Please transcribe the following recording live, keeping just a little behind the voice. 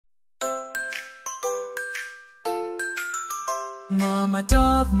Mama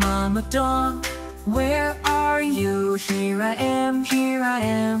dog, where are you? Here I am,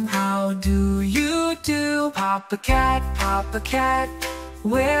 how do you do? Papa cat,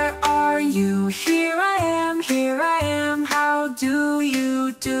 where are you? Here I am, how do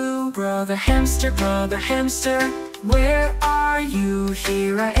you do? Brother hamster, where are you?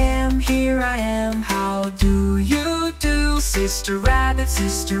 Here I am, how do you do? Sister rabbit,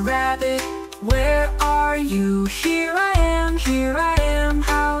 where are you? Here I am,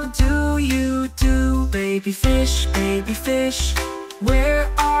 how do you do? Baby fish, where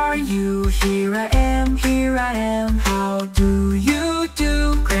are you? Here I am, how do you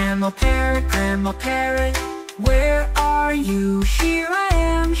do? Grandma Parrot, where are you? Here I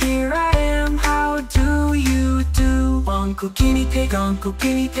am, how do you do? Uncle Guinea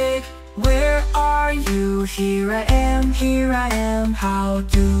Pig, where are you? Here I am, how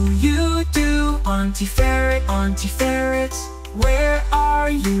do you do? Auntie Ferret, where are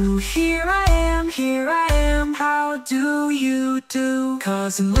you? Here I am, how do you do?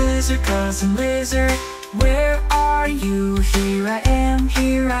 Cousin Lizard, where are you? Here I am,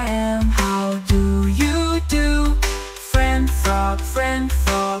 how do you do? Friend Frog,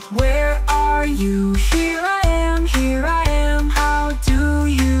 where are you? Here I am, how do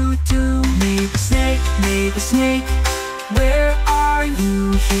you do? Neighbor Snake, where are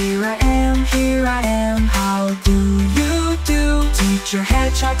you? Here I am, how do you do? Teacher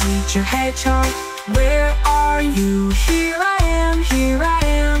Hedgehog, where are you? Here I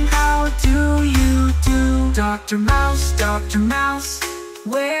am, how do you do? Dr. Mouse,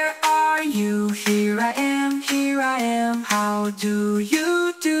 where are you? Here I am, how do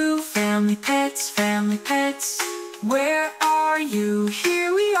you do? Family pets, where are you?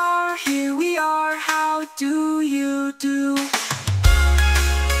 Here we are, how do you do?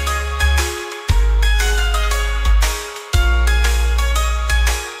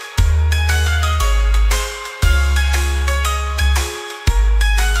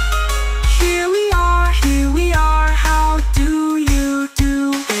 Here we are, how do you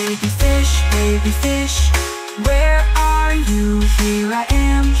do? Baby fish, where are you? Here I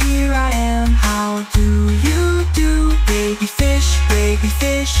am, how do you do? Baby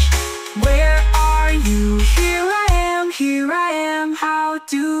fish, where are you? Here